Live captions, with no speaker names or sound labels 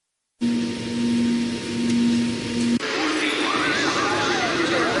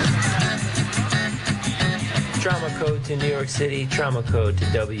to New York City Trauma Code to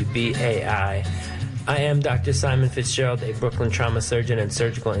WBAI. I am Dr. Simon Fitzgerald, a Brooklyn trauma surgeon and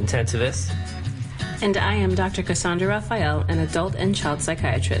surgical intensivist. And I am Dr. Cassandra Raphael, an adult and child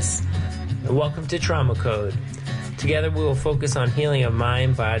psychiatrist. And welcome to Trauma Code. Together we will focus on healing of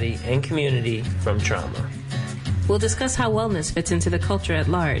mind, body, and community from trauma. We'll discuss how wellness fits into the culture at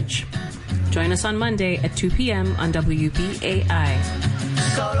large. Join us on Monday at 2 p.m. on WBAI.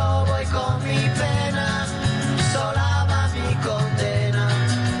 Solo voy con mi pena, sola va mi condena.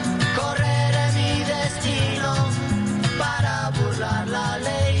 Correré mi destino para burlar la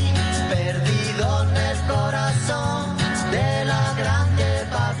ley. Perdido en el corazón de la grande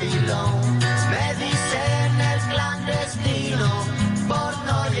Babilón. Me dicen el clandestino por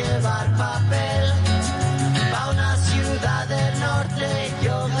no llevar papel. Pa' una ciudad del norte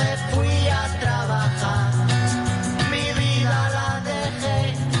yo me fui a trabajar. Mi vida la dejé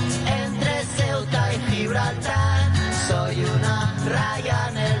entre Ceuta y Gibraltar. Soy una raya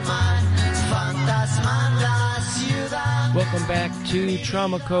en el mar, fantasma en la ciudad. Welcome back to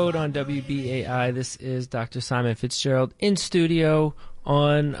Trauma Code on WBAI. This is Dr. Simon Fitzgerald in studio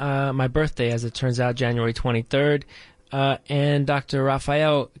on my birthday, as it turns out, January 23rd. And Dr.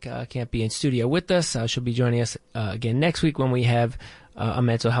 Raphael can't be in studio with us. She'll be joining us again next week when we have a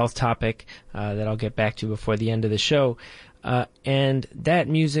mental health topic that I'll get back to before the end of the show. And that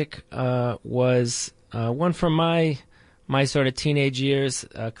music was one from my sort of teenage years,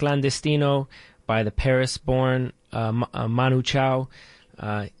 Clandestino by the Paris-born Manu Chao.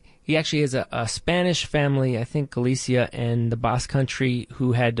 He actually has a Spanish family, I think Galicia and the Basque Country,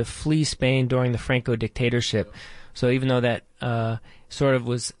 who had to flee Spain during the Franco dictatorship. So even though that sort of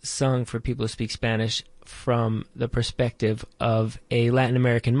was sung for people who speak Spanish from the perspective of a Latin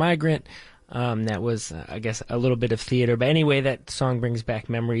American migrant, that was, I guess, a little bit of theater. But anyway, that song brings back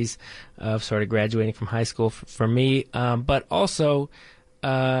memories of sort of graduating from high school for me. But also,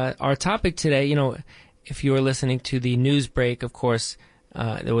 our topic today, you know, if you were listening to the news break, of course,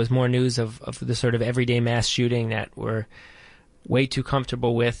 there was more news of the sort of everyday mass shooting that we're way too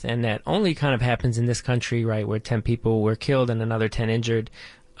comfortable with, and that only kind of happens in this country, right, where 10 people were killed and another 10 injured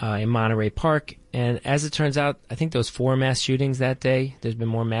in Monterey Park. And as it turns out, I think those 4 mass shootings that day. There's been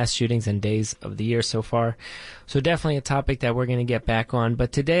more mass shootings than days of the year so far. So definitely a topic that we're going to get back on.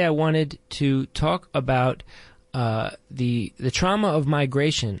 But today I wanted to talk about the trauma of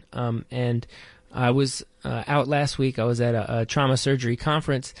migration. And I was out last week. I was at a trauma surgery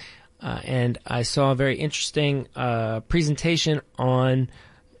conference, and I saw a very interesting presentation on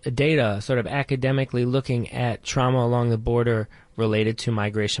data, sort of academically looking at trauma along the border related to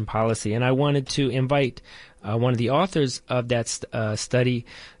migration policy. And I wanted to invite one of the authors of that study,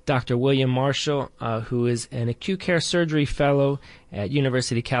 Dr. William Marshall, who is an acute care surgery fellow at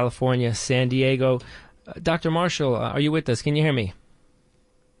University of California, San Diego. Dr. Marshall, are you with us? Can you hear me?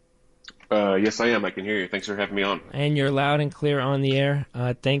 Yes, I am. I can hear you. Thanks for having me on. And you're loud and clear on the air.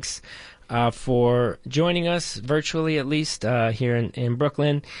 Thanks for joining us, virtually at least, here in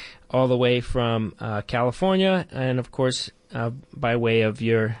Brooklyn, all the way from California, and of course, by way of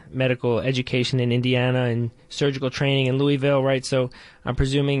your medical education in Indiana and surgical training in Louisville, right? So I'm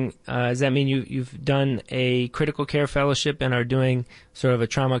presuming, does that mean you've done a critical care fellowship and are doing sort of a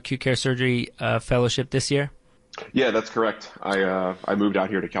trauma acute care surgery fellowship this year? Yeah, that's correct. I moved out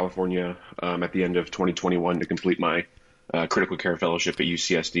here to California at the end of 2021 to complete my critical care fellowship at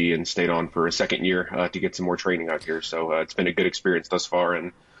UCSD and stayed on for a second year to get some more training out here. So it's been a good experience thus far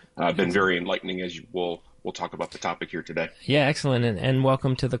and been very enlightening, as we'll talk about the topic here today. Yeah, excellent. And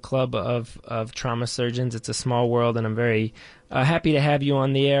welcome to the club of trauma surgeons. It's a small world, and I'm very happy to have you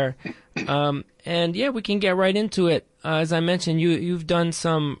on the air. And yeah, we can get right into it. As I mentioned, you've done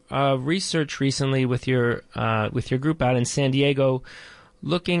some research recently with your group out in San Diego,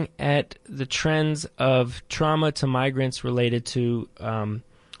 looking at the trends of trauma to migrants related to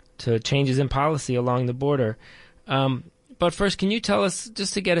changes in policy along the border. But first, can you tell us,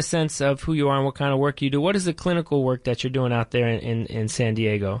 just to get a sense of who you are and what kind of work you do, what is the clinical work that you're doing out there in San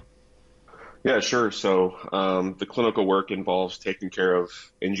Diego? Yeah, sure. So the clinical work involves taking care of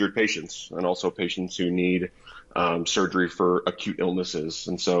injured patients and also patients who need surgery for acute illnesses.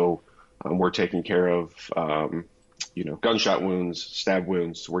 And so we're taking care of, gunshot wounds, stab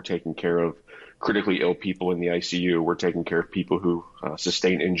wounds. We're taking care of critically ill people in the ICU. We're taking care of people who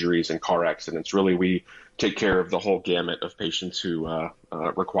sustain injuries in car accidents. Really, we take care of the whole gamut of patients who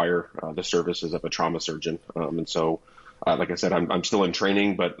require the services of a trauma surgeon. And so, like I said, I'm still in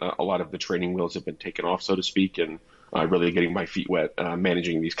training, but a lot of the training wheels have been taken off, so to speak, and really getting my feet wet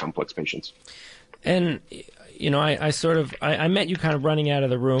managing these complex patients. And I met you kind of running out of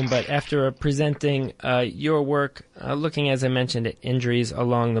the room, but after presenting your work, looking, as I mentioned, at injuries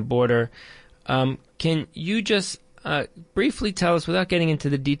along the border, can you just briefly tell us, without getting into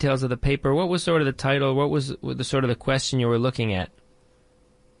the details of the paper, what was sort of the title, what was the sort of the question you were looking at?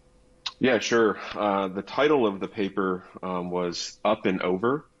 Yeah, sure. The title of the paper was Up and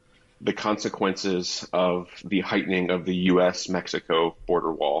Over: The Consequences of the Heightening of the U.S.-Mexico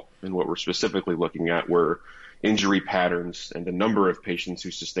Border Wall. And what we're specifically looking at were injury patterns and the number of patients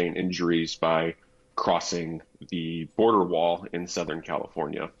who sustain injuries by crossing the border wall in Southern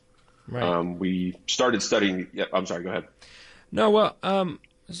California. Right. We started studying. Yeah, I'm sorry. Go ahead. No, well,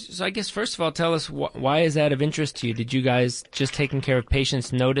 so I guess first of all, tell us why is that of interest to you? Did you guys, just taking care of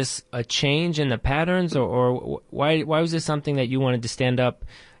patients, notice a change in the patterns, or why was this something that you wanted to stand up,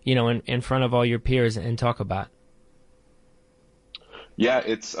 in front of all your peers and talk about? Yeah,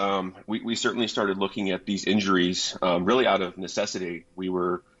 it's we certainly started looking at these injuries really out of necessity. We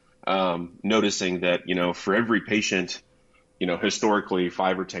were noticing that for every patient, historically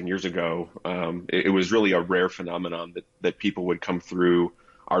 5 or 10 years ago, it was really a rare phenomenon that people would come through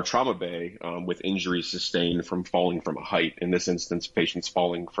our trauma bay with injuries sustained from falling from a height. In this instance, patients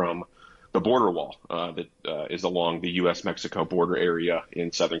falling from the border wall that is along the U.S.-Mexico border area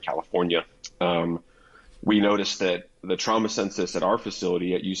in Southern California. We noticed that the trauma census at our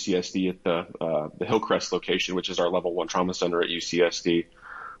facility at UCSD at the Hillcrest location, which is our level 1 trauma center at UCSD,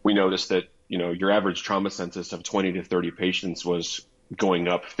 we noticed that, your average trauma census of 20 to 30 patients was going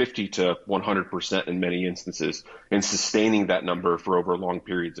up 50 to 100% in many instances, and sustaining that number for over long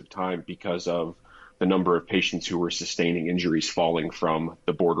periods of time because of the number of patients who were sustaining injuries falling from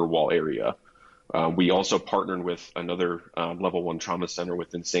the border wall area. We also partnered with another level 1 trauma center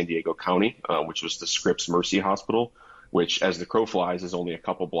within San Diego County, which was the Scripps Mercy Hospital, which, as the crow flies, is only a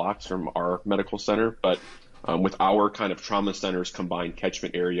couple blocks from our medical center. But with our kind of trauma centers combined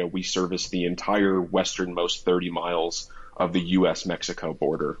catchment area, we service the entire westernmost 30 miles of the U.S.-Mexico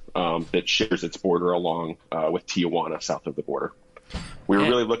border that shares its border along with Tijuana south of the border. We were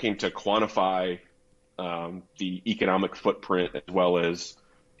really looking to quantify the economic footprint as well as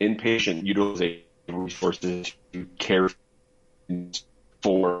inpatient utilization resources to care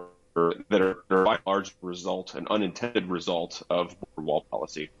for that are by and large an unintended result of border wall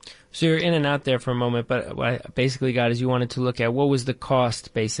policy. So you're in and out there for a moment, but what I basically got is you wanted to look at what was the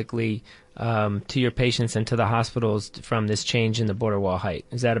cost basically to your patients and to the hospitals from this change in the border wall height.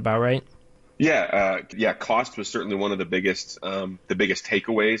 Is that about right? Yeah. Cost was certainly one of the biggest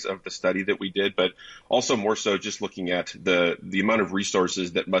takeaways of the study that we did, but also more so just looking at the amount of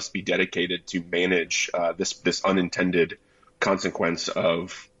resources that must be dedicated to manage this unintended consequence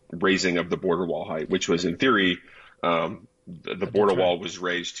of raising of the border wall height, which was in theory the border wall was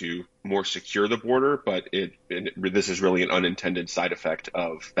raised to more secure the border, but this is really an unintended side effect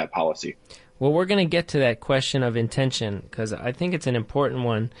of that policy. Well, we're going to get to that question of intention because I think it's an important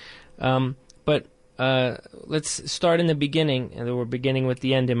one. But let's start in the beginning, and we're beginning with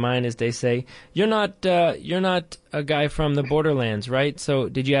the end in mind, as they say. You're not a guy from the borderlands, right? So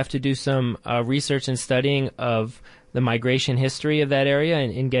did you have to do some research and studying of the migration history of that area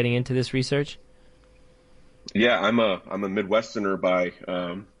in getting into this research? Yeah, I'm a Midwesterner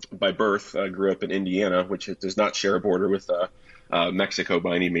by birth. I grew up in Indiana, which does not share a border with Mexico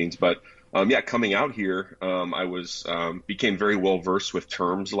by any means. But coming out here, I became very well versed with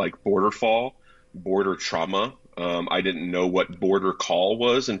terms like border fall, border trauma. I didn't know what border call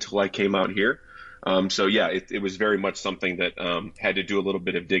was until I came out here. It was very much something that had to do a little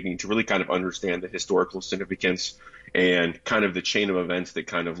bit of digging to really kind of understand the historical significance and kind of the chain of events that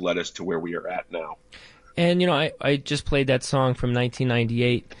kind of led us to where we are at now. And, I just played that song from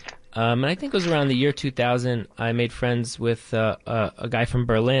 1998, and I think it was around the year 2000. I made friends with a guy from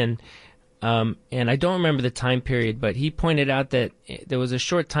Berlin, and I don't remember the time period, but he pointed out that there was a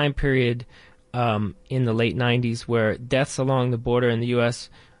short time period in the late 90s where deaths along the border in the U.S.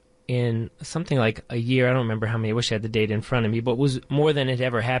 in something like a year, I don't remember how many, I wish I had the data in front of me, but was more than had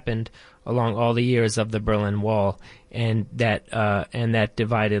ever happened along all the years of the Berlin Wall and that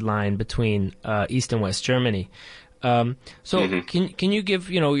divided line between East and West Germany. Can you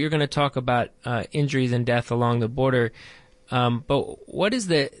give, you're going to talk about injuries and death along the border, but what is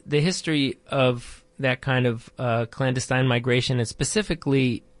the history of that kind of clandestine migration, and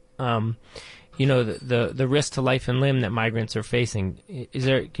specifically the risk to life and limb that migrants are facing?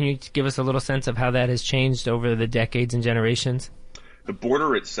 Can you give us a little sense of how that has changed over the decades and generations? The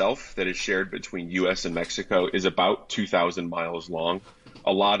border itself that is shared between U.S. and Mexico is about 2,000 miles long.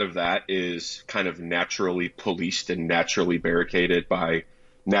 A lot of that is kind of naturally policed and naturally barricaded by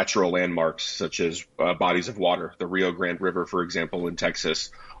natural landmarks such as bodies of water, the Rio Grande River, for example, in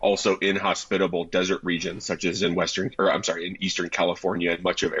Texas, also inhospitable desert regions such as in in Eastern California and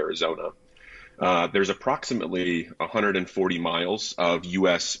much of Arizona. There's approximately 140 miles of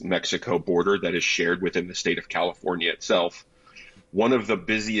U.S.-Mexico border that is shared within the state of California itself. One of the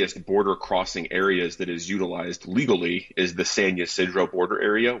busiest border crossing areas that is utilized legally is the San Ysidro border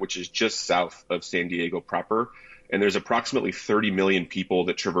area, which is just south of San Diego proper. And there's approximately 30 million people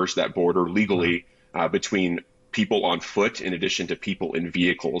that traverse that border legally between people on foot in addition to people in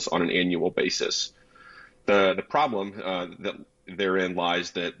vehicles on an annual basis. The problem that therein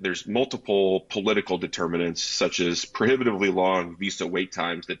lies that there's multiple political determinants, such as prohibitively long visa wait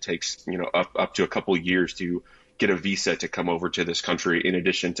times that takes up to a couple of years to get a visa to come over to this country, in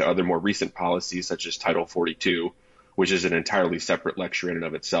addition to other more recent policies such as Title 42, which is an entirely separate lecture in and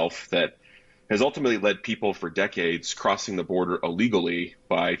of itself, that has ultimately led people for decades crossing the border illegally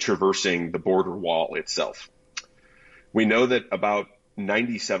by traversing the border wall itself. We know that about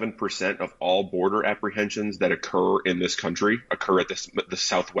 97% of all border apprehensions that occur in this country occur at the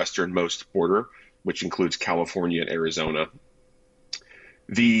southwesternmost border, which includes California and Arizona.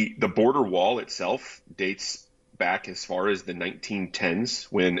 The border wall itself dates back as far as the 1910s,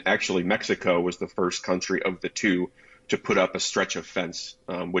 when actually Mexico was the first country of the two to put up a stretch of fence,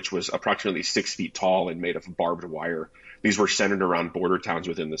 which was approximately 6 feet tall and made of barbed wire. These were centered around border towns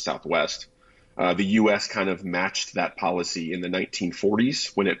within the Southwest. The U.S. kind of matched that policy in the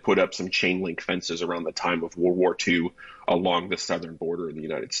 1940s when it put up some chain link fences around the time of World War II along the southern border in the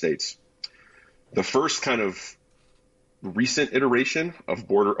United States. The first kind of recent iteration of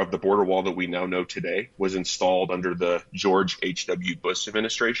the border wall that we now know today was installed under the George H.W. Bush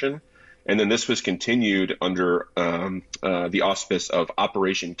administration. And then this was continued under the auspice of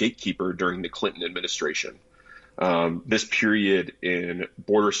Operation Gatekeeper during the Clinton administration. This period in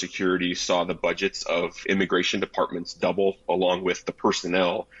border security saw the budgets of immigration departments double, along with the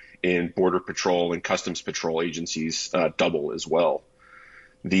personnel in Border Patrol and Customs Patrol agencies double as well.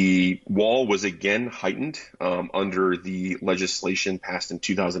 The wall was again heightened under the legislation passed in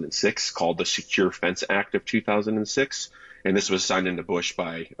 2006 called the Secure Fence Act of 2006. And this was signed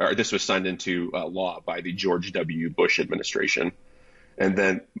into law by the George W. Bush administration. And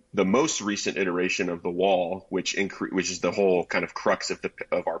then the most recent iteration of the wall, which is the whole kind of crux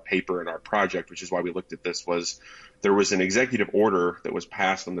of our paper and our project, which is why we looked at this, was there was an executive order that was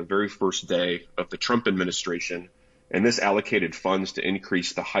passed on the very first day of the Trump administration, and this allocated funds to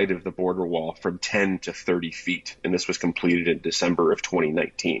increase the height of the border wall from 10 to 30 feet, and this was completed in December of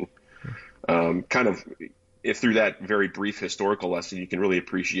 2019. If through that very brief historical lesson, you can really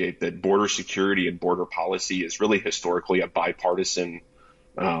appreciate that border security and border policy is really historically a bipartisan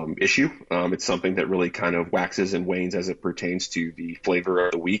issue. It's something that really kind of waxes and wanes as it pertains to the flavor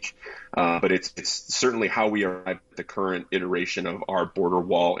of the week. But it's certainly how we arrive at the current iteration of our border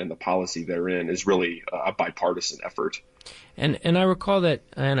wall and the policy therein is really a bipartisan effort. And I recall that,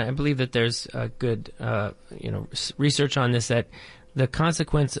 and I believe that there's good research on this, that the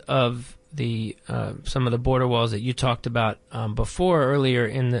consequence of the some of the border walls that you talked about earlier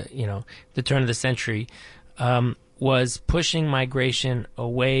in the turn of the century was pushing migration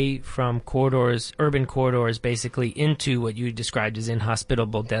away from urban corridors, basically into what you described as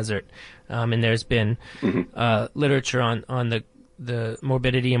inhospitable desert. And there's been literature on the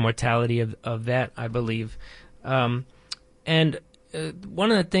morbidity and mortality of that, I believe. And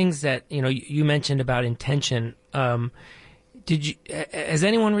one of the things that you mentioned about intention, has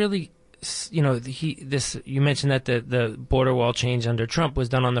anyone really? You mentioned that the border wall change under Trump was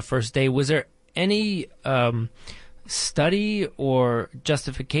done on the first day. Was there any study or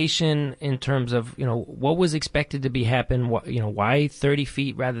justification in terms of what was expected to be happen? Why 30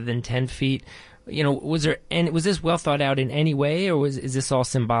 feet rather than 10 feet? Was this well thought out in any way, or is this all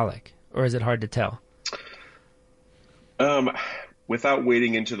symbolic, or is it hard to tell? Without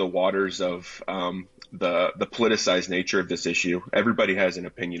wading into the waters of the politicized nature of this issue, everybody has an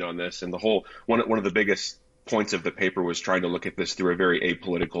opinion on this, and one of the biggest points of the paper was trying to look at this through a very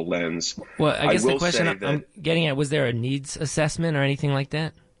apolitical lens. Well, I guess the question I'm getting at, was there a needs assessment or anything like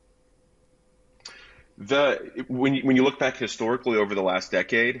that? When you look back historically over the last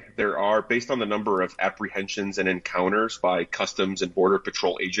decade, there are, based on the number of apprehensions and encounters by Customs and Border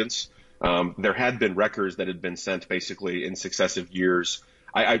Patrol agents, there had been records that had been sent basically in successive years.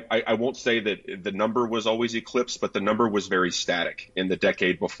 I won't say that the number was always eclipsed, but the number was very static in the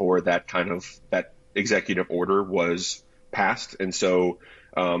decade before that executive order was passed. And so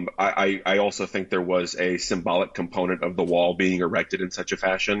I also think there was a symbolic component of the wall being erected in such a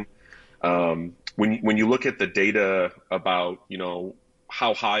fashion. When you look at the data about,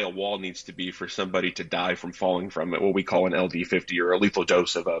 how high a wall needs to be for somebody to die from falling from it, what we call an LD50 or a lethal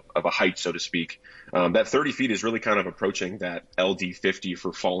dose of a height, so to speak. That 30 feet is really kind of approaching that LD50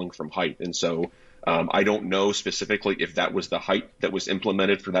 for falling from height. And so I don't know specifically if that was the height that was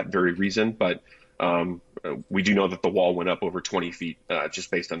implemented for that very reason, but we do know that the wall went up over 20 feet just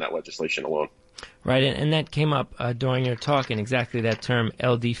based on that legislation alone. Right, and that came up during your talk in exactly that term,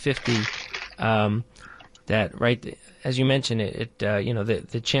 LD50. That, right, as you mentioned,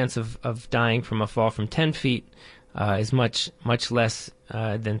 the chance of dying from a fall from 10 feet is much less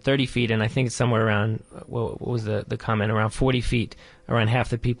than 30 feet, and I think it's somewhere around, what was the comment, around 40 feet, around half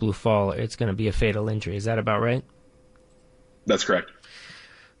the people who fall, it's going to be a fatal injury. Is that about right? That's correct.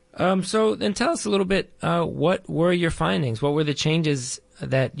 So then tell us a little bit, what were your findings? What were the changes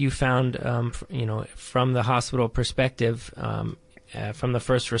that you found, from the hospital perspective, from the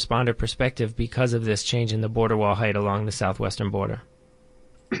first responder perspective, because of this change in the border wall height along the southwestern border?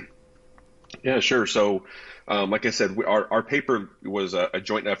 Yeah, sure. So, like I said, our paper was a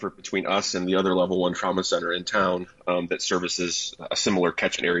joint effort between us and the other level 1 trauma center in town that services a similar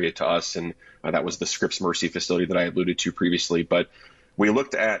catchment area to us, and that was the Scripps Mercy facility that I alluded to previously. But we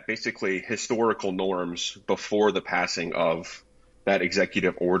looked at basically historical norms before the passing of that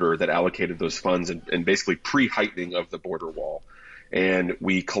executive order that allocated those funds and basically pre-heightening of the border wall. And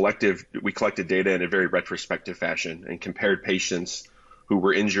we collected data in a very retrospective fashion and compared patients who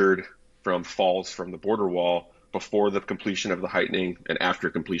were injured from falls from the border wall before the completion of the heightening and after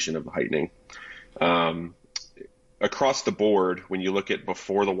completion of the heightening. Across the board, when you look at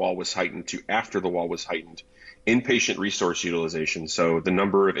before the wall was heightened to after the wall was heightened, inpatient resource utilization, so the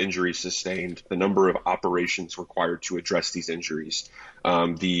number of injuries sustained, the number of operations required to address these injuries,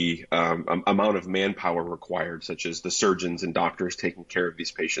 the amount of manpower required, such as the surgeons and doctors taking care of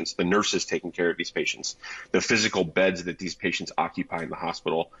these patients, the nurses taking care of these patients, the physical beds that these patients occupy in the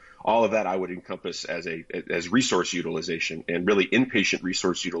hospital, all of that I would encompass as resource utilization. And really, inpatient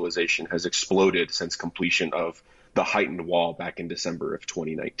resource utilization has exploded since completion of the heightened wall back in December of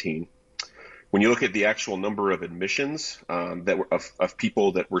 2019. When you look at the actual number of admissions that were of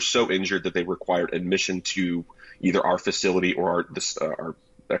people that were so injured that they required admission to either our facility or our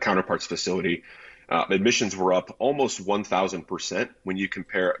counterpart's facility, admissions were up almost 1,000% when you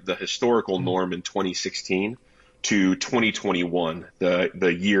compare the historical norm in 2016 to 2021,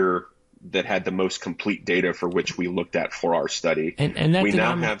 the year that had the most complete data for which we looked at for our study. And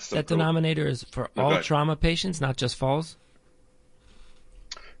that denominator is for all trauma patients, not just falls?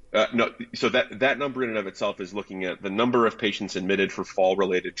 No, so that number in and of itself is looking at the number of patients admitted for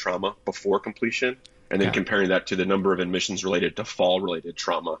fall-related trauma before completion, and then comparing that to the number of admissions related to fall-related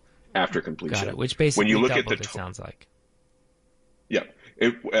trauma after completion. Got it, which basically when you look doubled, at it sounds like. Yeah.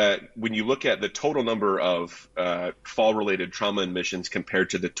 When you look at the total number of fall-related trauma admissions compared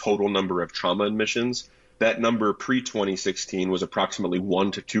to the total number of trauma admissions, that number pre-2016 was approximately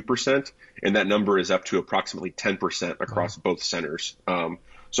 1 to 2%, and that number is up to approximately 10% across both centers.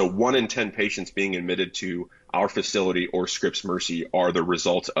 So 1 in 10 patients being admitted to our facility or Scripps Mercy are the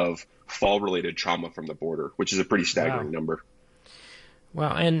result of fall-related trauma from the border, which is a pretty staggering number.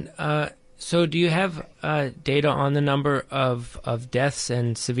 Wow. And so do you have data on the number of deaths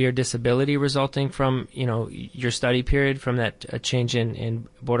and severe disability resulting from, your study period from that change in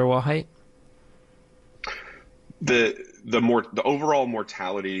border wall height? The overall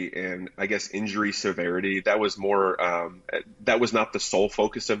mortality and I guess injury severity, that was not the sole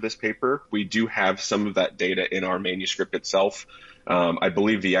focus of this paper. We do have some of that data in our manuscript itself. I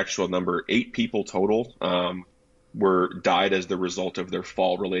believe the actual number, 8 people total, died as the result of their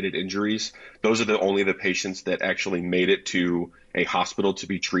fall-related injuries. Those are only the patients that actually made it to a hospital to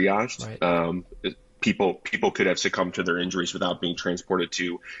be triaged. Right. People could have succumbed to their injuries without being transported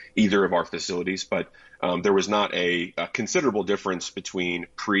to either of our facilities, but there was not a considerable difference between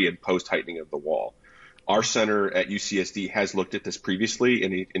pre and post heightening of the wall. Our center at UCSD has looked at this previously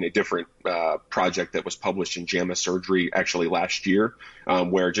in a different project that was published in JAMA Surgery actually last year,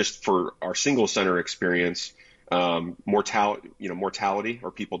 where just for our single center experience, mortality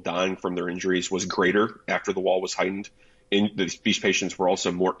or people dying from their injuries was greater after the wall was heightened. These patients were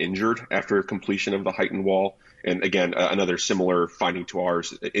also more injured after completion of the heightened wall. And again, another similar finding to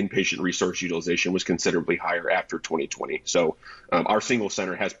ours, inpatient resource utilization was considerably higher after 2020. So our single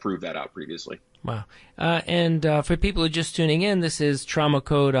center has proved that out previously. Wow. And for people who are just tuning in, this is Trauma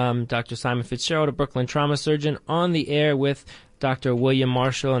Code. I'm Dr. Simon Fitzgerald, a Brooklyn trauma surgeon, on the air with Dr. William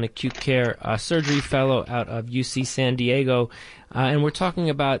Marshall, an acute care surgery fellow out of UC San Diego. And we're talking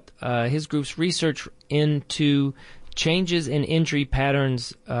about his group's research into changes in injury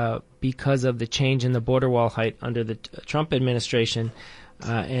patterns because of the change in the border wall height under the Trump administration.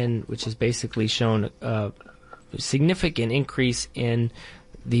 and which has basically shown a significant increase in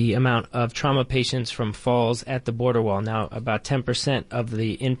the amount of trauma patients from falls at the border wall. Now, about 10% of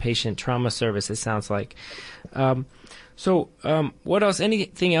the inpatient trauma service, it sounds like. So what else?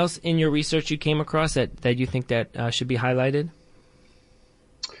 Anything else in your research you came across that you think that should be highlighted?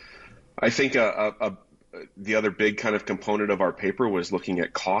 I think the other big kind of component of our paper was looking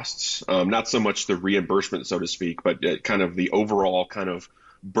at costs, not so much the reimbursement, so to speak, but kind of the overall kind of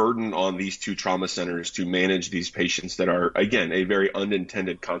burden on these two trauma centers to manage these patients that are, again, a very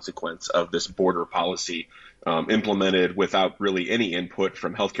unintended consequence of this border policy implemented without really any input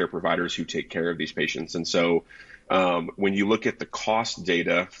from healthcare providers who take care of these patients. And so when you look at the cost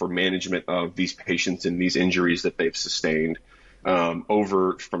data for management of these patients and these injuries that they've sustained, from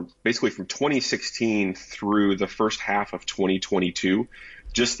 2016 through the first half of 2022,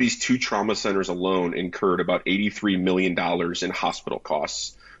 just these two trauma centers alone incurred about $83 million in hospital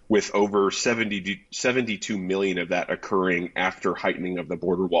costs, with over 72 million of that occurring after heightening of the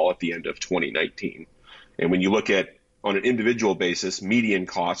border wall at the end of 2019. And when you look at, on an individual basis, median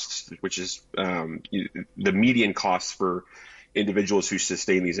costs, which is the median costs for individuals who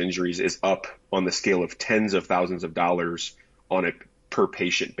sustain these injuries, is up on the scale of tens of thousands of dollars on a per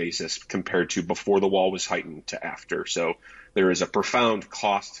patient basis compared to before the wall was heightened to after. So there is a profound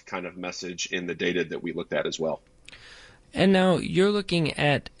cost kind of message in the data that we looked at as well. And now you're looking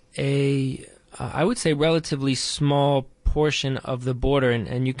at I would say, relatively small portion of the border,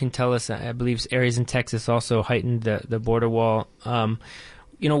 and you can tell us, I believe areas in Texas also heightened the border wall.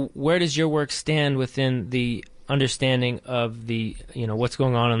 Where does your work stand within the understanding of the, what's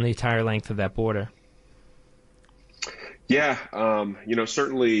going on the entire length of that border? Yeah,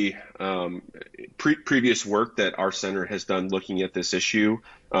 certainly previous work that our center has done looking at this issue,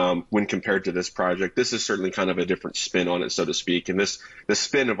 when compared to this project, this is certainly kind of a different spin on it, so to speak. And the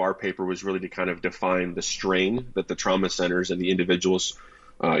spin of our paper was really to kind of define the strain that the trauma centers and the individuals,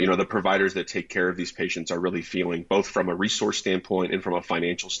 the providers that take care of these patients are really feeling, both from a resource standpoint and from a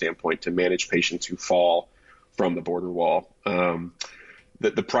financial standpoint, to manage patients who fall from the border wall.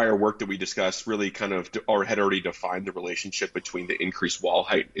 The prior work that we discussed really kind of had already defined the relationship between the increased wall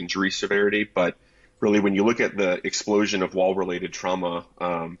height injury severity. But really, when you look at the explosion of wall-related trauma,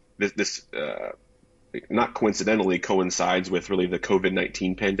 this not coincidentally coincides with really the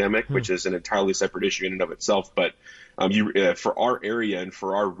COVID-19 pandemic, which is an entirely separate issue in and of itself. But for our area and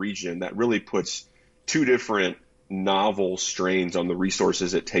for our region, that really puts two different novel strains on the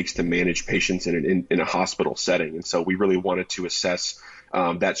resources it takes to manage patients in a hospital setting. And so we really wanted to assess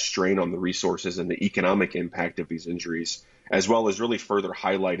that strain on the resources and the economic impact of these injuries, as well as really further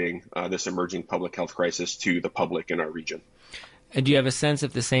highlighting this emerging public health crisis to the public in our region. And do you have a sense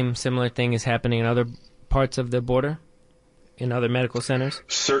if the similar thing is happening in other parts of the border, in other medical centers?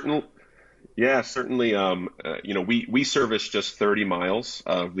 Certainly. We service just 30 miles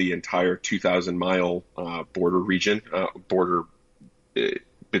of the entire 2,000-mile border region,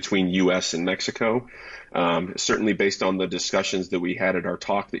 between U.S. and Mexico. Certainly based on the discussions that we had at our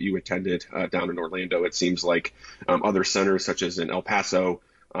talk that you attended down in Orlando, it seems like other centers such as in El Paso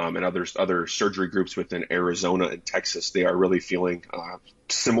and other surgery groups within Arizona and Texas, they are really feeling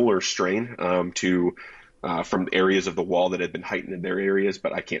similar strain from areas of the wall that had been heightened in their areas,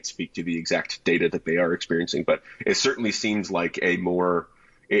 but I can't speak to the exact data that they are experiencing. But it certainly seems like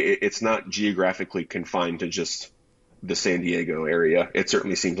it's not geographically confined to just the San Diego area. It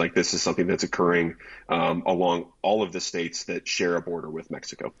certainly seems like this is something that's occurring along all of the states that share a border with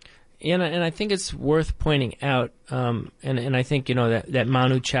Mexico. And I think it's worth pointing out, and I think, that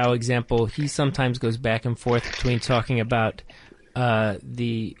Manu Chao example, he sometimes goes back and forth between talking about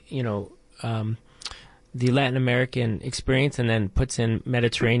the Latin American experience and then puts in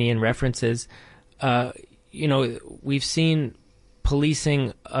Mediterranean references. We've seen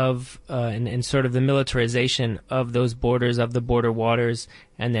policing of and sort of the militarization of those borders, of the border waters,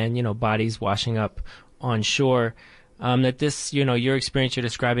 and then, bodies washing up on shore. That this, your experience you're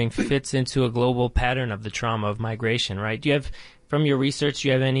describing fits into a global pattern of the trauma of migration, right? Do you have, from your research, do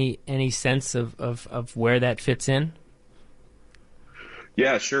you have any sense of where that fits in?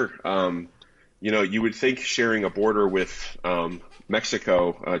 Yeah, sure. You would think sharing a border with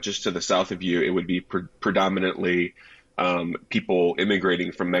Mexico, just to the south of you, it would be predominantly people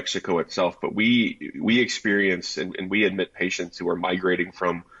immigrating from Mexico itself. But we experience and we admit patients who are migrating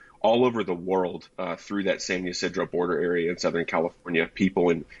from all over the world through that San Ysidro border area in Southern California.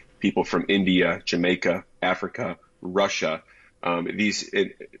 People from India, Jamaica, Africa, Russia. These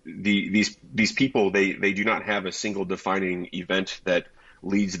people, they do not have a single defining event that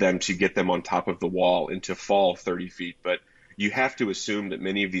leads them to get them on top of the wall and to fall 30 feet. But you have to assume that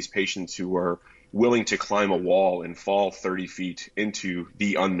many of these patients who are willing to climb a wall and fall 30 feet into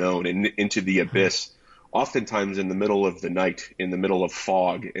the unknown and into the abyss, oftentimes in the middle of the night, in the middle of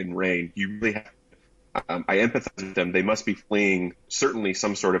fog and rain, you really have I empathize with them. They must be fleeing certainly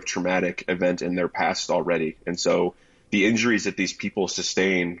some sort of traumatic event in their past already. And so the injuries that these people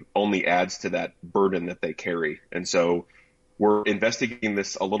sustain only adds to that burden that they carry. And so we're investigating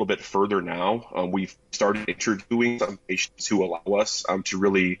this a little bit further now. We've started interviewing some patients who allow us to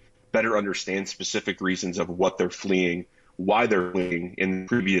really better understand specific reasons of what they're fleeing, why they're fleeing in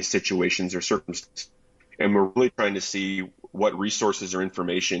previous situations or circumstances. And we're really trying to see what resources or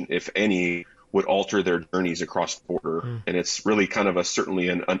information, if any, would alter their journeys across the border. And it's really kind of certainly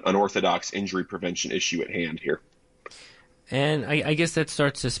an unorthodox injury prevention issue at hand here. And I guess that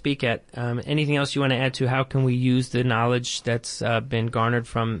starts to speak at anything else you want to add to how can we use the knowledge that's been garnered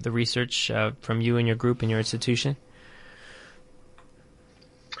from the research from you and your group and your institution?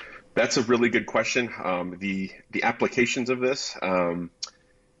 That's a really good question. The applications of this, when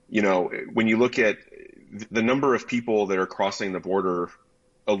you look at the number of people that are crossing the border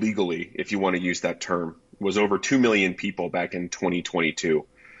illegally, if you want to use that term, was over 2 million people back in 2022.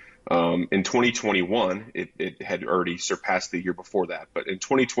 In 2021, it had already surpassed the year before that. But in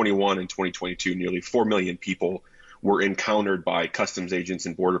 2021 and 2022, nearly 4 million people were encountered by customs agents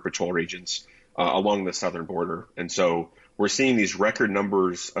and border patrol agents along the southern border. And so we're seeing these record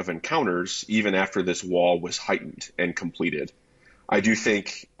numbers of encounters even after this wall was heightened and completed. I do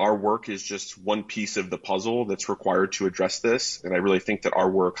think our work is just one piece of the puzzle that's required to address this. And I really think that our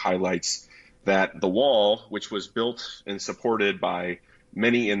work highlights that the wall, which was built and supported by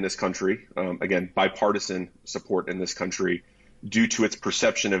many in this country, again, bipartisan support in this country, due to its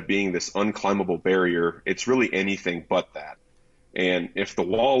perception of being this unclimbable barrier, it's really anything but that. And if the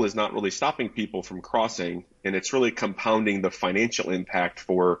wall is not really stopping people from crossing, and it's really compounding the financial impact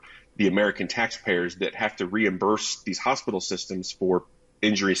for the American taxpayers that have to reimburse these hospital systems for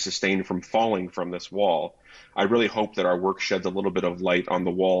injuries sustained from falling from this wall, I really hope that our work sheds a little bit of light on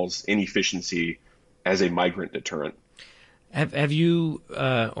the wall's inefficiency as a migrant deterrent. Have you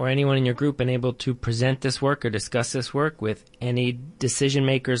or anyone in your group been able to present this work or discuss this work with any decision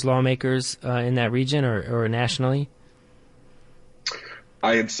makers, lawmakers in that region or nationally?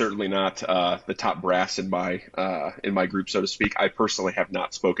 I am certainly not the top brass in my group, so to speak. I personally have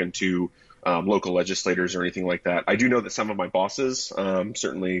not spoken to local legislators or anything like that. I do know that some of my bosses,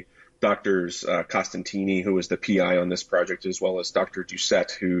 certainly Doctors Costantini, who is the PI on this project, as well as Dr.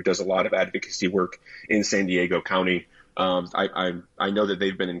 Doucette, who does a lot of advocacy work in San Diego County. I know that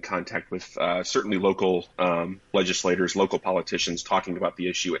they've been in contact with certainly local legislators, local politicians talking about the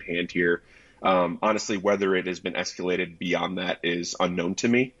issue at hand here. Honestly, whether it has been escalated beyond that is unknown to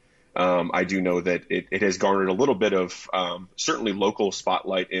me. I do know that it has garnered a little bit of certainly local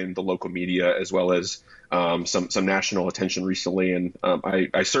spotlight in the local media, as well as some national attention recently. And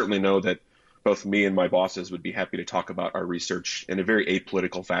I certainly know that both me and my bosses would be happy to talk about our research in a very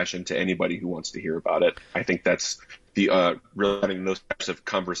apolitical fashion to anybody who wants to hear about it. I think that's really having those types of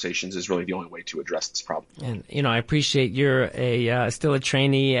conversations is really the only way to address this problem. And I appreciate you're still a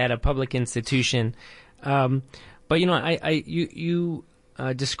trainee at a public institution, but you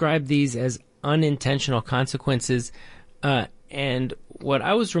describe these as unintentional consequences, and what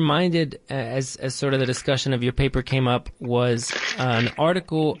I was reminded as sort of the discussion of your paper came up was an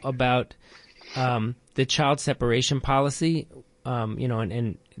article about the child separation policy,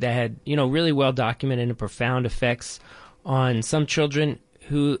 and that had, really well documented and profound effects on some children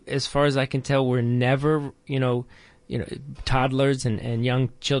who, as far as I can tell, were never, toddlers and young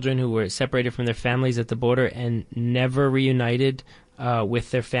children who were separated from their families at the border and never reunited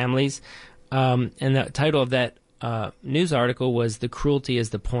with their families. And the title of that news article was "The Cruelty is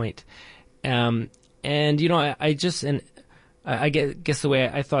the Point." I guess the way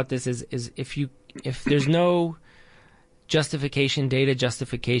I thought this is if there's no data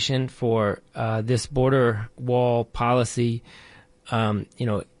justification for this border wall policy,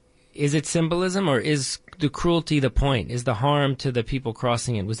 is it symbolism, or is the cruelty the point? Is the harm to the people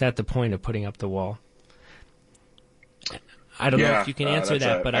crossing it? Was that the point of putting up the wall? I don't know if you can answer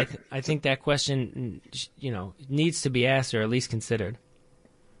that, but I think that question, needs to be asked or at least considered.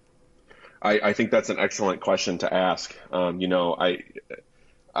 I think that's an excellent question to ask.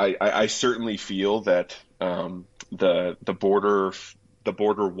 I certainly feel that the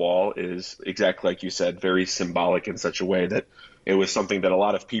border wall is, exactly like you said, very symbolic in such a way that it was something that a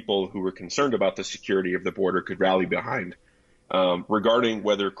lot of people who were concerned about the security of the border could rally behind. Regarding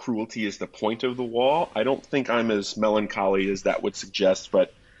whether cruelty is the point of the wall, I don't think I'm as melancholy as that would suggest,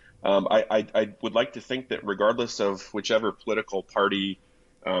 but I would like to think that regardless of whichever political party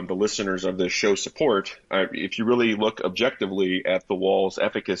the listeners of this show support, if you really look objectively at the wall's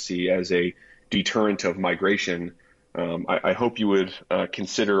efficacy as a deterrent of migration, I hope you would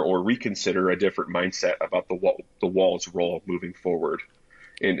consider or reconsider a different mindset about the wall's role moving forward.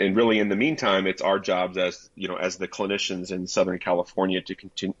 And really, in the meantime, it's our jobs as the clinicians in Southern California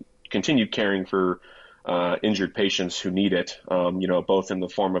to continue caring for injured patients who need it, both in the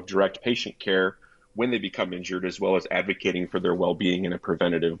form of direct patient care when they become injured, as well as advocating for their well-being in a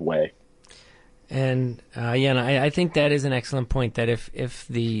preventative way. And I think that is an excellent point, that if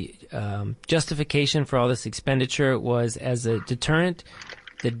the justification for all this expenditure was as a deterrent,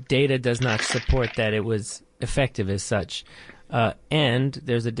 the data does not support that it was effective as such. And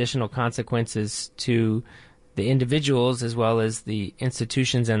there's additional consequences to the individuals as well as the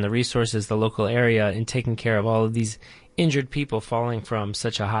institutions and the resources, the local area, in taking care of all of these injured people falling from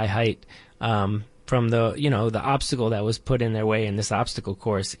such a high height, from the obstacle that was put in their way in this obstacle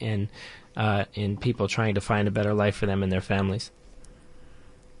course in people trying to find a better life for them and their families.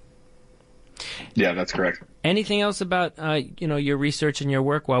 Yeah, that's correct. Anything else about your research and your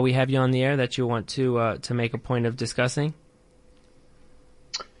work while we have you on the air that you want to make a point of discussing?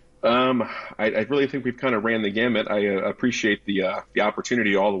 I really think we've kind of ran the gamut. I appreciate the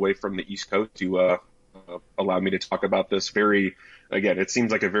opportunity all the way from the East Coast to allow me to talk about this again, it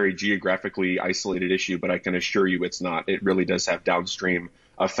seems like a very geographically isolated issue, but I can assure you it's not. It really does have downstream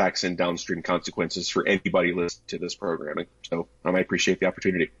effects and downstream consequences for anybody listening to this programming. So I appreciate the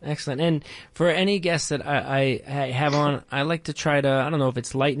opportunity. Excellent. And for any guests that I have on, I like to try to, I don't know if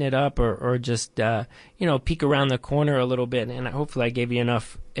it's lighten it up or just, peek around the corner a little bit. And hopefully I gave you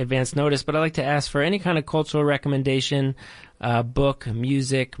enough advance notice, but I like to ask for any kind of cultural recommendation, book,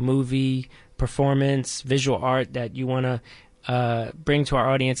 music, movie, performance, visual art that you want to bring to our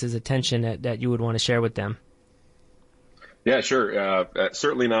audience's attention that you would want to share with them. Yeah, sure.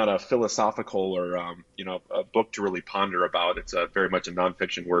 Certainly not a philosophical or, a book to really ponder about. It's very much a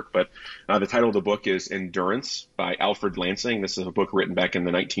nonfiction work, but the title of the book is Endurance by Alfred Lansing. This is a book written back in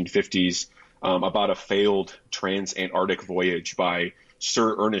the 1950s about a failed trans-Antarctic voyage by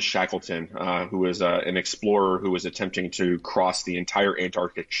Sir Ernest Shackleton, who was an explorer who was attempting to cross the entire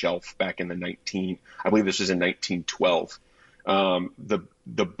Antarctic shelf back in I believe this was in 1912.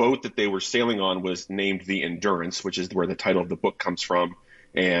 The boat that they were sailing on was named the Endurance, which is where the title of the book comes from.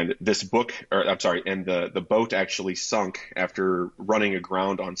 And the boat actually sunk after running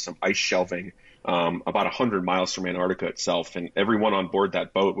aground on some ice shelving about 100 miles from Antarctica itself. And everyone on board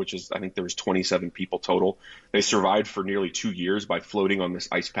that boat, I think there was 27 people total, they survived for nearly 2 years by floating on this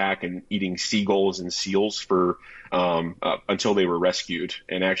ice pack and eating seagulls and seals for until they were rescued.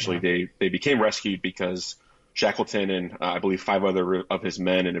 And actually, they became rescued because Shackleton and I believe 5 other of his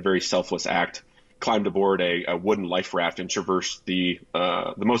men, in a very selfless act, climbed aboard a wooden life raft and traversed the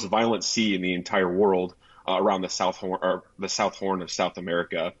most violent sea in the entire world around the South Horn of South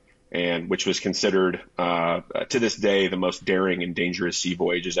America, and which was considered to this day the most daring and dangerous sea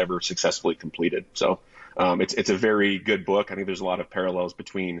voyages ever successfully completed. So it's a very good book. I think there's a lot of parallels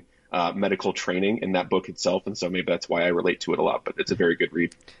between medical training in that book itself, and so maybe that's why I relate to it a lot, but it's a very good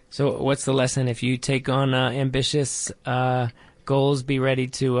read. So what's the lesson? If you take on ambitious goals, be ready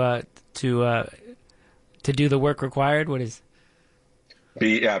to do the work required? What is?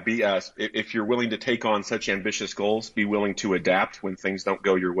 If you're willing to take on such ambitious goals, be willing to adapt when things don't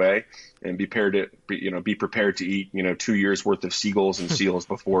go your way, and be prepared to eat 2 years worth of seagulls and seals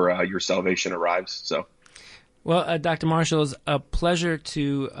before your salvation arrives. So. Well, Dr. Marshall, it's a pleasure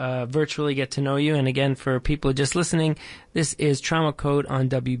to virtually get to know you. And again, for people just listening, this is Trauma Code on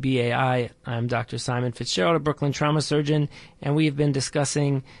WBAI. I'm Dr. Simon Fitzgerald, a Brooklyn trauma surgeon, and we have been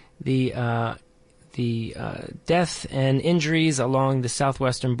discussing the death and injuries along the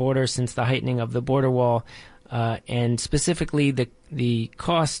southwestern border since the heightening of the border wall, and specifically the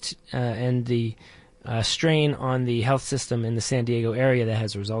cost and the strain on the health system in the San Diego area that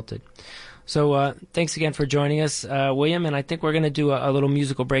has resulted. So thanks again for joining us, William, and I think we're going to do a little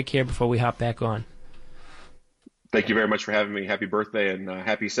musical break here before we hop back on. Thank you very much for having me. Happy birthday, and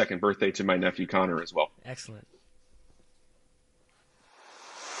happy second birthday to my nephew Connor as well. Excellent.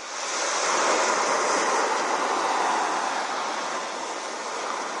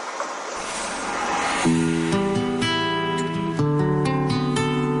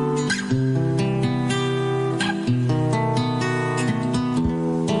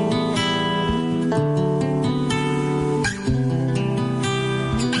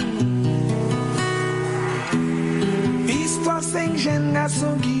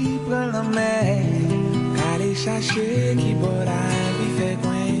 Chercher qui boit la vie fait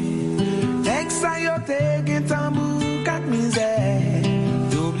coin. te gen tambou kak mizè,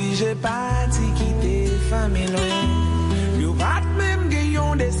 y'oblige pati kite fami loin. Yo pat même gen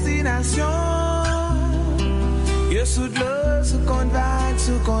yon destinasyon, yo sou d'lo, sou kont vague,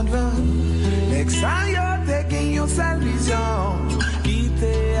 sou kont vent. Nek sa yo te gen yon sel vizyon,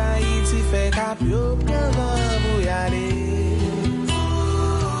 kite Haïti fe kap yo prevan pou yale.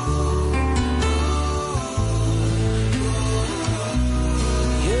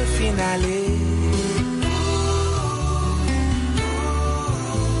 Yo finale.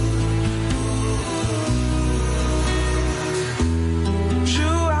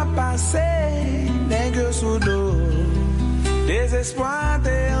 Passé, nèg yo sous l'eau, désespoir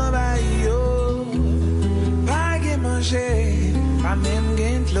te envahi yo, pas gen manger, pas même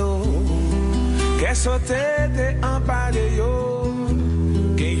gen l'eau, qu'est sauté te empare yo,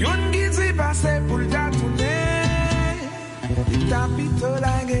 gen yon qui dit passé pour ta tourner, il tapito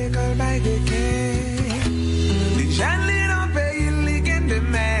la gen kol bay de ken, li jan li dans pays li gen de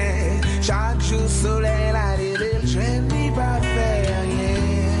mer, chaque jour soleil la lève, train ni pas faire rien.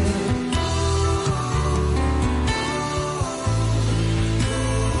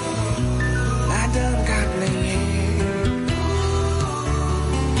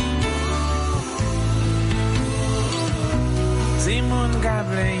 Simon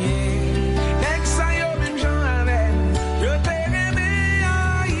Gabriel, nek sa yo même jan avec, yo te reme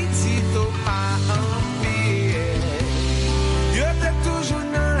Haïti to pa empire. Yo te toujours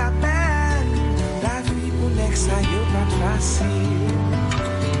dans la peine, la vie pour nek sa yo pas facile.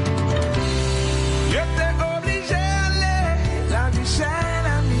 Yo te obligé aller, la vie chère,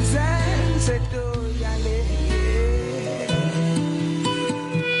 la misère, c'est tout y aller.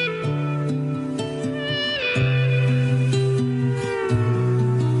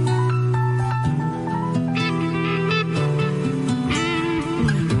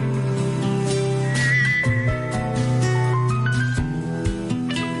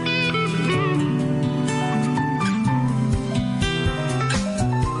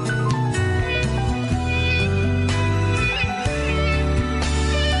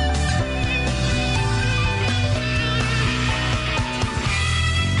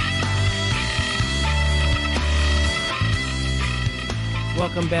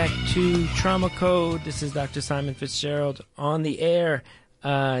 Welcome back to Trauma Code. This is Dr. Simon Fitzgerald on the air,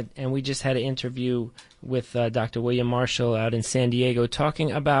 and we just had an interview with Dr. William Marshall out in San Diego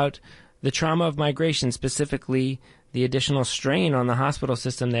talking about the trauma of migration, specifically the additional strain on the hospital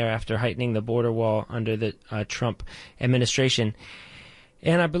system there after heightening the border wall under the Trump administration.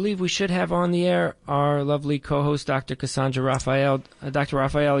 And I believe we should have on the air our lovely co-host, Dr. Cassandra Raphael. Dr.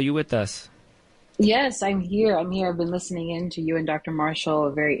 Raphael, are you with us? Yes, I'm here. I've been listening in to you and Dr. Marshall,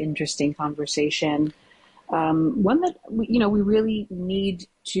 a very interesting conversation. One that we really need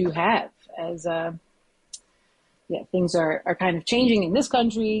to have as things are kind of changing in this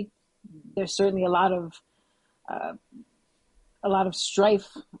country. There's certainly a lot of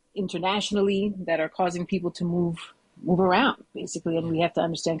strife internationally that are causing people to move around, basically, and we have to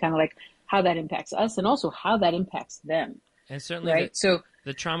understand kind of like how that impacts us and also how that impacts them. And certainly, right?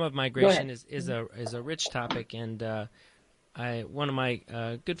 The trauma of migration is a rich topic, and one of my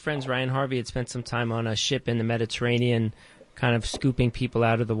good friends, Ryan Harvey, had spent some time on a ship in the Mediterranean, kind of scooping people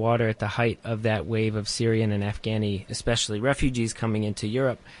out of the water at the height of that wave of Syrian and Afghani, especially refugees coming into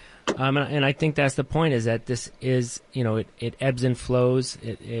Europe. And I think that's the point: is that this is, it ebbs and flows,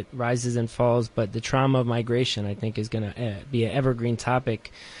 it rises and falls, but the trauma of migration, I think, is going to be an evergreen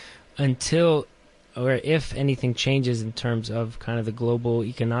topic until, or if anything changes in terms of kind of the global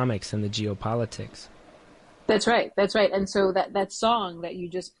economics and the geopolitics. That's right. And so that song that you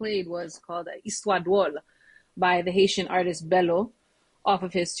just played was called Histoire Drôle by the Haitian artist Bello off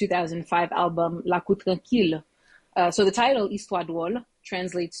of his 2005 album La Coup Tranquille. So the title, Histoire Drôle,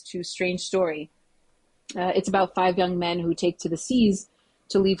 translates to Strange Story. It's about 5 young men who take to the seas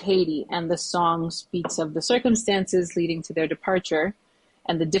to leave Haiti, and the song speaks of the circumstances leading to their departure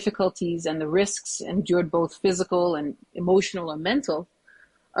and the difficulties and the risks endured, both physical and emotional or mental,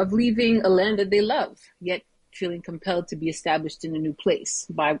 of leaving a land that they love, yet feeling compelled to be established in a new place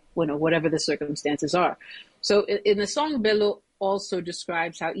by whatever the circumstances are. So in the song, Bello also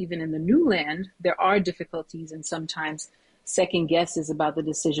describes how even in the new land, there are difficulties and sometimes second guesses about the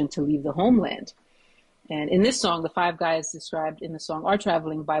decision to leave the homeland. And in this song, the 5 guys described in the song are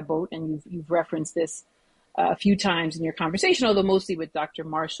traveling by boat, and you've referenced this a few times in your conversation, although mostly with Dr.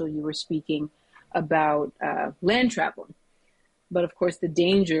 Marshall, you were speaking about land travel. But of course, the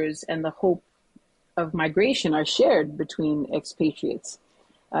dangers and the hope of migration are shared between expatriates.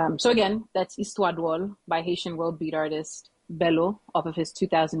 So again, that's Histoire Drôle by Haitian world beat artist Bello off of his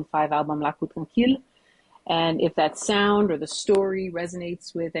 2005 album La Coup Tranquille. And if that sound or the story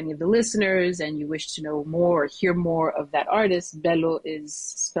resonates with any of the listeners and you wish to know more or hear more of that artist, Bello is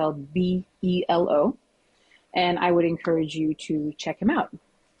spelled Belo. And I would encourage you to check him out.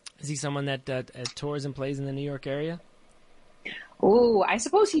 Is he someone that tours and plays in the New York area? Oh, I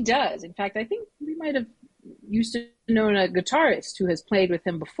suppose he does. In fact, I think we might have used to know a guitarist who has played with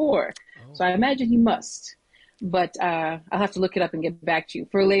him before. Oh. So I imagine he must. But I'll have to look it up and get back to you.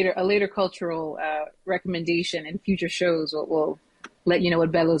 For a later cultural recommendation and future shows, we'll let you know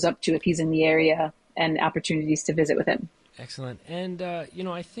what Bello's up to if he's in the area and opportunities to visit with him. Excellent. And,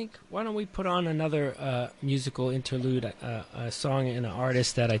 I think, why don't we put on another musical interlude, a song and an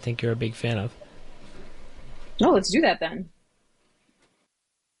artist that I think you're a big fan of? Oh, let's do that then.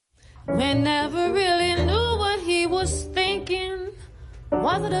 We never really knew what he was thinking.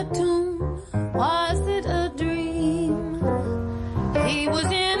 Was it a tune? Was it a dream? He was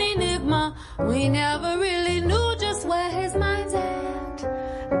an enigma. We never really knew just where his mind's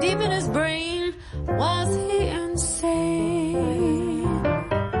at. Deep in his brain, was he insane?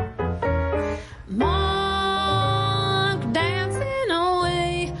 Monk dancing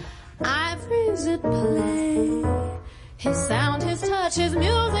away, ivories at play. His sound, his touch, his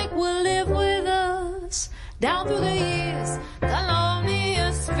music will live with us down through the years. The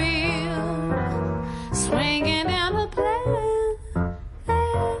loneliest feel, swinging down a plane.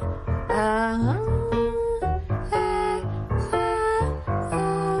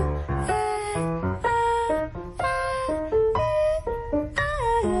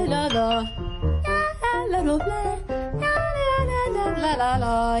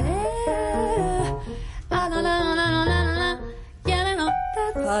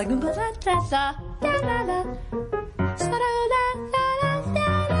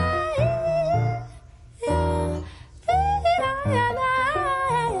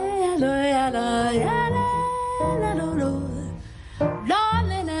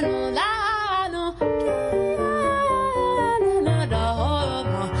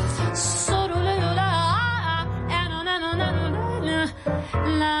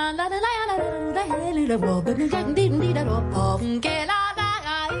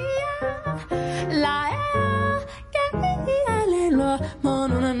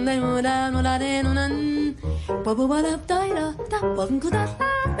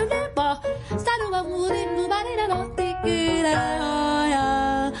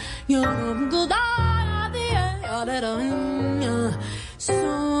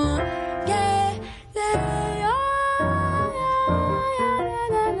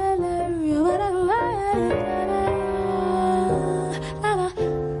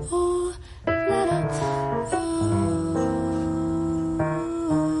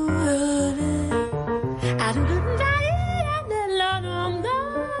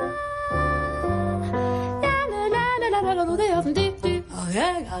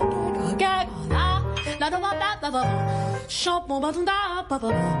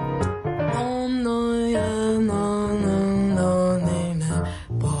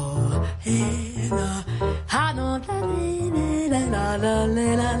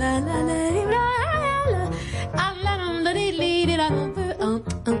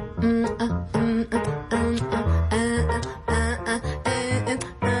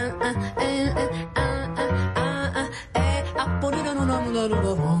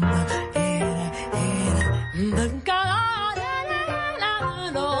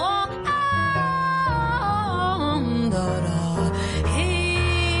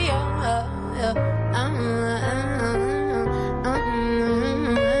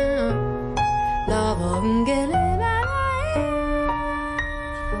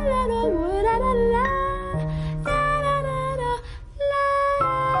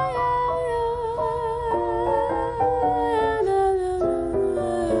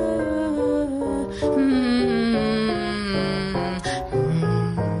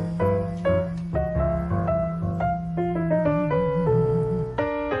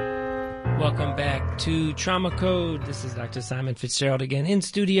 Welcome back to Trauma Code. This is Dr. Simon Fitzgerald again in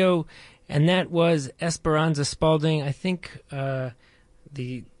studio, and that was Esperanza Spalding. I think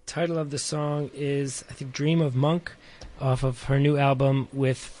the title of the song is, I think, Dream of Monk, off of her new album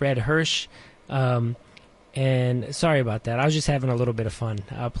with Fred Hirsch. And sorry about that. I was just having a little bit of fun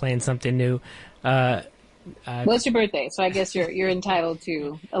playing something new. Well, it's your birthday, so I guess you're entitled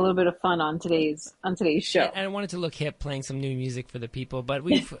to a little bit of fun on today's show. And I wanted to look hip, playing some new music for the people. But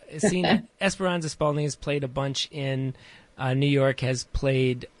we've seen Esperanza Spalding has played a bunch in New York. Has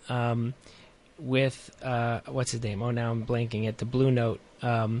played with what's his name? Oh, now I'm blanking at the Blue Note.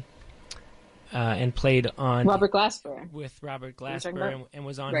 and played on Robert Glasper. with Robert talking Glasper about? and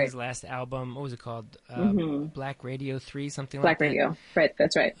was on Right. his last album. What was it called? Black Radio 3, something Black like Radio. Right,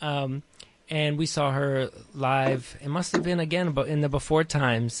 that's right. that. And we saw her live. It must have been again in the before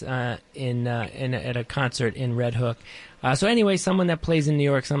times at a concert in Red Hook. So anyway, someone that plays in New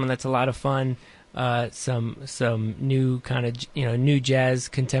York, someone that's a lot of fun. Some new kind of new jazz,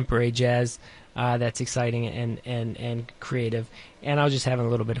 contemporary jazz that's exciting and creative. And I was just having a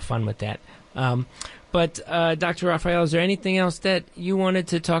little bit of fun with that. But Dr. Raphael, is there anything else that you wanted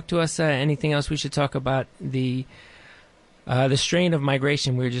to talk to us? Anything else we should talk about? The strain of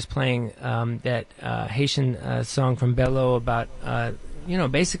migration. We were just playing that Haitian song from Bello about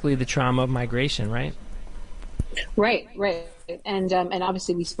basically the trauma of migration, right? Right. And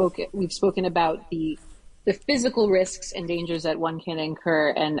obviously we've spoken about the physical risks and dangers that one can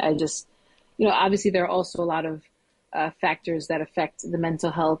incur. And I just, obviously there are also a lot of factors that affect the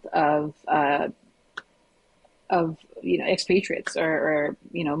mental health of expatriates or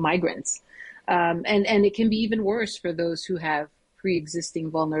migrants. And it can be even worse for those who have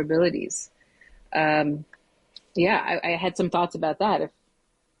pre-existing vulnerabilities. I had some thoughts about that.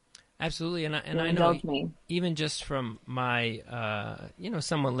 Absolutely, and I know even just from my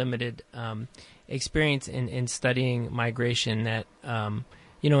somewhat limited experience in studying migration that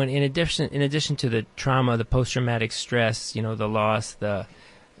in addition to the trauma, the post-traumatic stress, the loss, the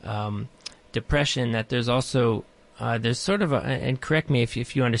depression, that there's also there's sort of and correct me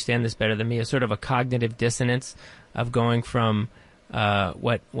if you understand this better than me, a sort of a cognitive dissonance of going from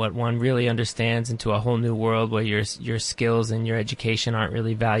what one really understands into a whole new world where your skills and your education aren't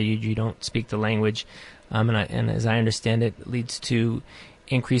really valued. You don't speak the language, and as I understand it, leads to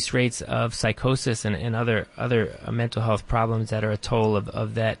increased rates of psychosis and other mental health problems that are a toll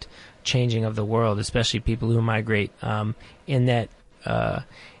of that changing of the world, especially people who migrate in that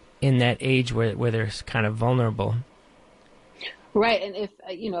age where they're kind of vulnerable. Right, and if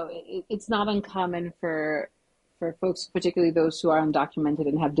it's not uncommon for folks, particularly those who are undocumented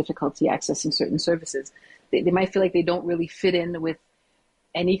and have difficulty accessing certain services, they might feel like they don't really fit in with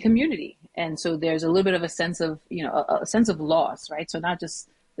any community, and so there's a little bit of a sense of a sense of loss, right? So not just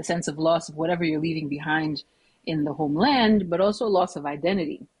the sense of loss of whatever you're leaving behind in the homeland, but also loss of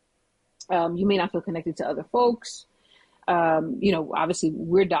identity. You may not feel connected to other folks. Obviously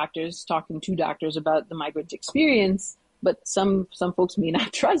we're doctors talking to doctors about the migrant experience, but some folks may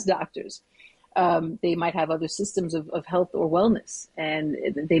not trust doctors. They might have other systems of health or wellness, and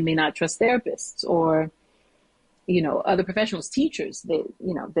they may not trust therapists or, other professionals, teachers.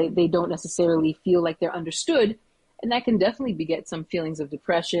 They don't necessarily feel like they're understood, and that can definitely beget some feelings of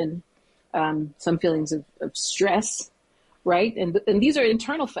depression, some feelings of stress, right? And these are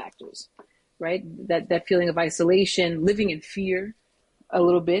internal factors, right? That feeling of isolation, living in fear a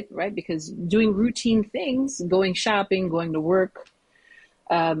little bit, right? Because doing routine things, going shopping, going to work,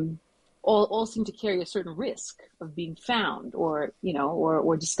 all seem to carry a certain risk of being found or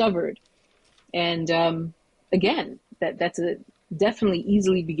discovered. And again, that's definitely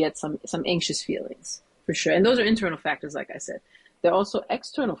easily begets some anxious feelings, for sure. And those are internal factors, like I said. There are also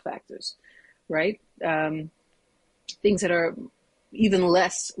external factors, right? Things that are even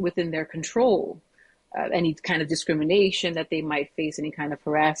less within their control. Any kind of discrimination that they might face, any kind of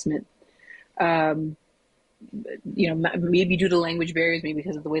harassment, maybe due to language barriers, maybe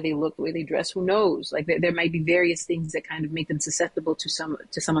because of the way they look, the way they dress, who knows? Like there might be various things that kind of make them susceptible to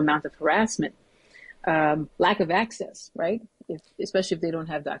some amount of harassment. Lack of access, right? Especially if they don't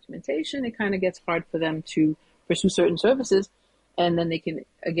have documentation, it kind of gets hard for them to pursue certain services, and then they can,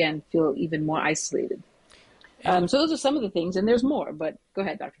 again, feel even more isolated. So those are some of the things, and there's more, but go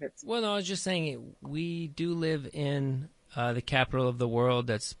ahead, Dr. Fitz. Well, no, I was just saying we do live in the capital of the world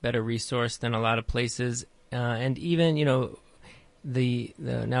that's better resourced than a lot of places, and even, the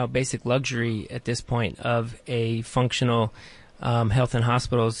now basic luxury at this point of a functional health and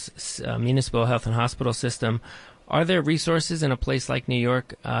hospitals, municipal health and hospital system. Are there resources in a place like New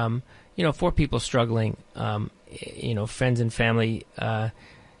York, for people struggling, friends and family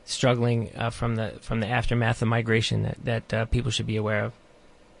struggling from the aftermath of migration that people should be aware of?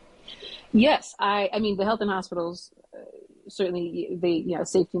 Yes, I mean the health and hospitals certainly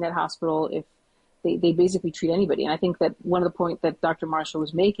Safety Net Hospital, if they basically treat anybody, and I think that one of the points that Dr. Marshall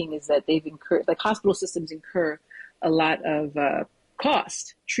was making is that they've incurred, like hospital systems incur a lot of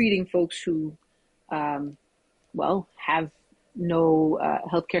cost treating folks who have no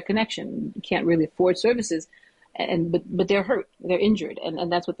healthcare connection, can't really afford services. But they're hurt, they're injured,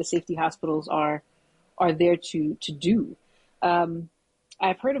 and that's what the safety hospitals are there to do.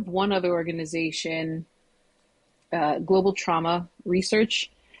 I've heard of one other organization, Global Trauma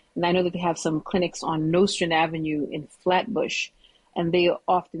Research, And I know that they have some clinics on Nostrand Avenue in Flatbush, and they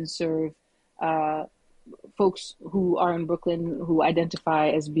often serve folks who are in Brooklyn who identify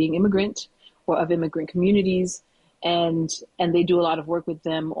as being immigrant or of immigrant communities, and they do a lot of work with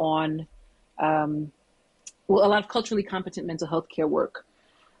them on a lot of culturally competent mental health care work,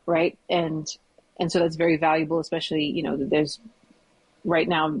 right? And so that's very valuable, especially, you know, there's right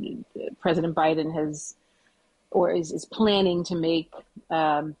now President Biden is planning to make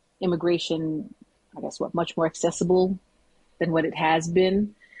immigration, I guess, much more accessible than what it has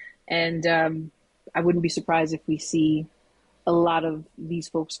been. And I wouldn't be surprised if we see a lot of these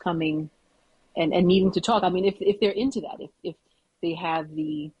folks coming and needing to talk. I mean, if they're into that, if they have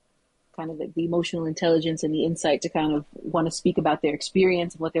the kind of the emotional intelligence and the insight to kind of want to speak about their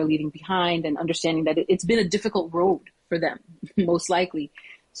experience and what they're leaving behind, and understanding that it's been a difficult road for them, most likely.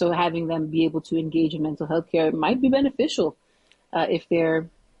 So having them be able to engage in mental health care might be beneficial if they're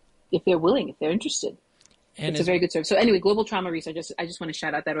willing, if they're interested. And it's a very good service. So anyway, Global Trauma Research, I just want to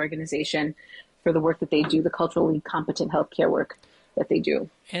shout out that organization for the work that they do, the culturally competent healthcare work that they do.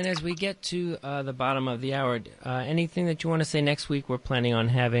 And as we get to the bottom of the hour, anything that you want to say next week? We're planning on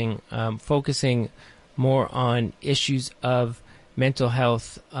having focusing more on issues of mental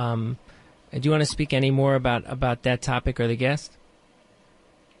health. Do you want to speak any more about that topic or the guest?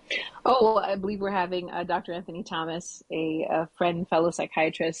 Oh, well, I believe we're having Dr. Anthony Thomas, a friend, fellow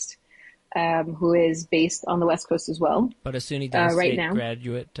psychiatrist, who is based on the West Coast as well. But a SUNY Downstate right now.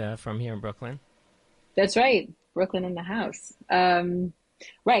 Graduate from here in Brooklyn. That's right. Brooklyn in the house.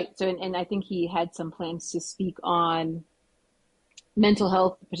 Right. So, and I think he had some plans to speak on mental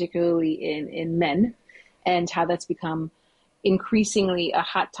health, particularly in men, and how that's become increasingly a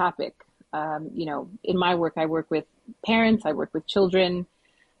hot topic. You know, in my work, I work with parents, I work with children,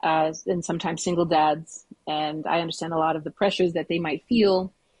 and sometimes single dads, and I understand a lot of the pressures that they might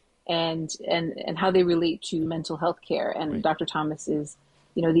feel and how they relate to mental health care. And right. Dr. Thomas is,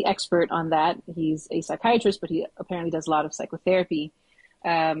 you know, the expert on that. He's a psychiatrist, but he apparently does a lot of psychotherapy.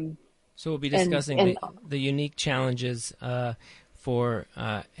 So we'll be discussing the unique challenges for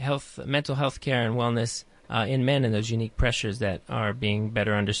mental health care and wellness in men, and those unique pressures that are being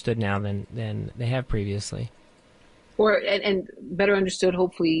better understood now than they have previously. And better understood,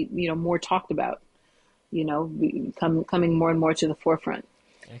 hopefully, you know, more talked about, you know, coming more and more to the forefront.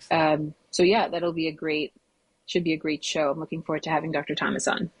 So yeah, should be a great show. I'm looking forward to having Dr. Thomas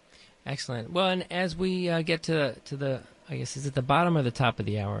on. Excellent. Well, and as we get to the, I guess, is it the bottom or the top of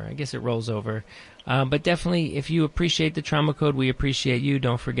the hour? I guess it rolls over. But definitely, if you appreciate the Trauma Code, we appreciate you.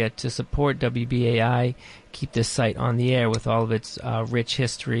 Don't forget to support WBAI. Keep this site on the air with all of its rich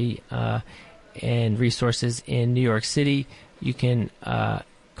history and resources in New York City. You can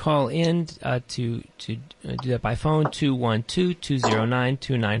call in to do that by phone,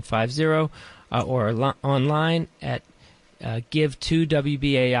 212-209-2950, or online at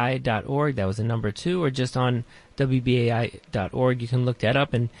give2wbai.org. That was the number 2, or just on wbai.org. You can look that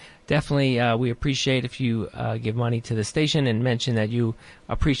up, and definitely we appreciate if you give money to the station and mention that you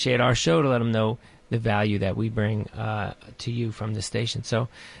appreciate our show, to let them know the value that we bring to you from the station. So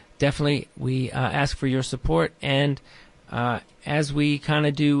definitely we ask for your support, and as we kind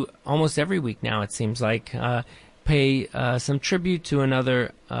of do almost every week now, it seems like, pay some tribute to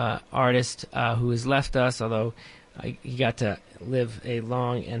another artist who has left us, although he got to live a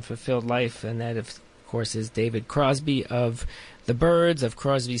long and fulfilled life, and that, of course, is David Crosby of the Byrds, of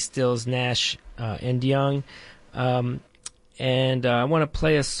Crosby, Stills, Nash, and Young. And I want to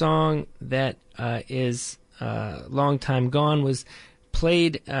play a song that is Long Time Gone, was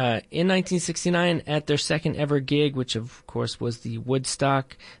played in 1969 at their second ever gig, which of course was the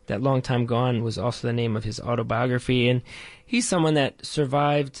Woodstock. That Long Time Gone was also the name of his autobiography, and he's someone that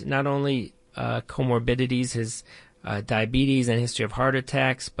survived not only comorbidities, his diabetes and history of heart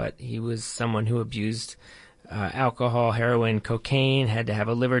attacks, but he was someone who abused alcohol, heroin, cocaine, had to have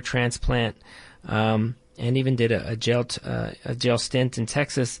a liver transplant, and even did a jail stint in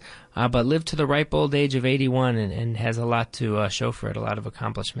Texas, but lived to the ripe old age of 81 and has a lot to show for it, a lot of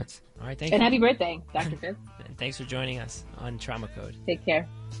accomplishments. All right, thank you. And happy birthday, Dr. Fifth. And thanks for joining us on Trauma Code. Take care.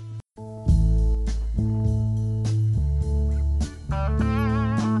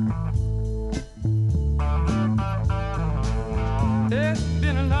 It's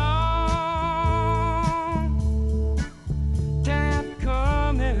been a long time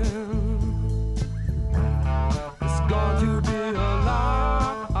coming. It's going to be a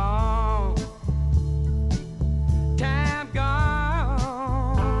long time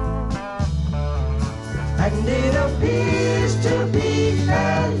gone. And it appears to be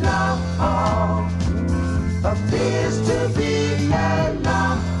that long.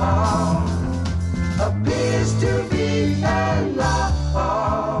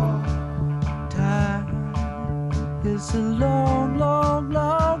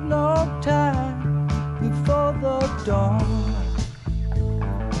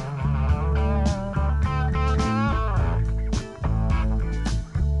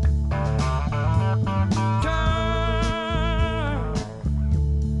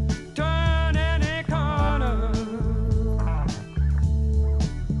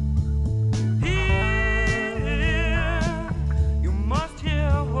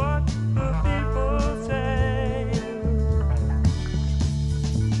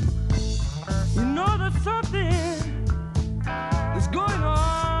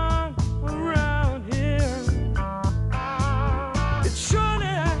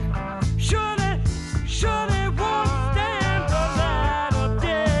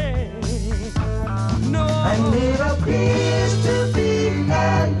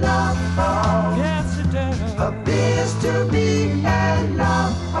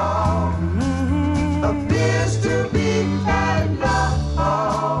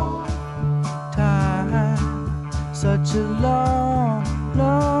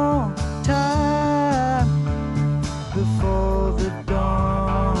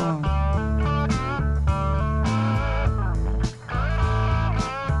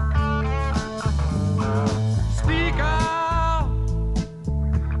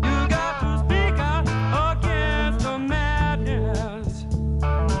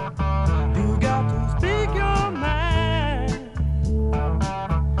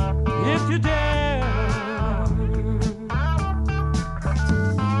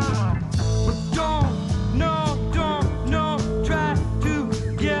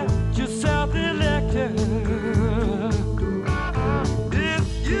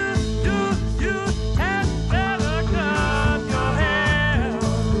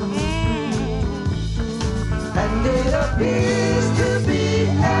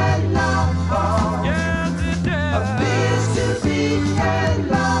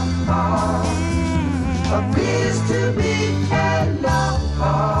 appears to be a long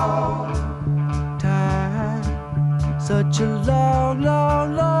time, such a long,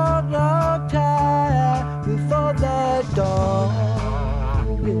 long, long, long time before the dawn.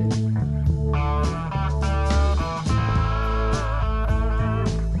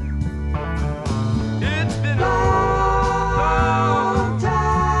 It's been a long time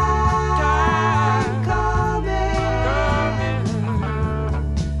coming.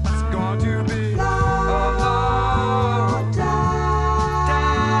 It's going to be a long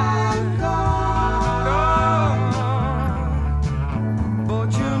time coming. But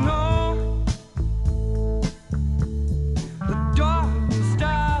you know, the darkest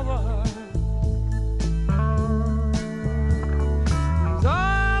hour is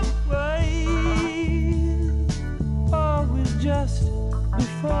always just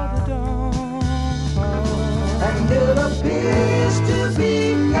before the dawn. And it appears to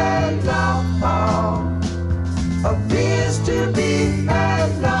be a long, appears to be a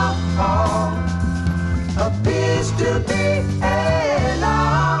long, appears to be a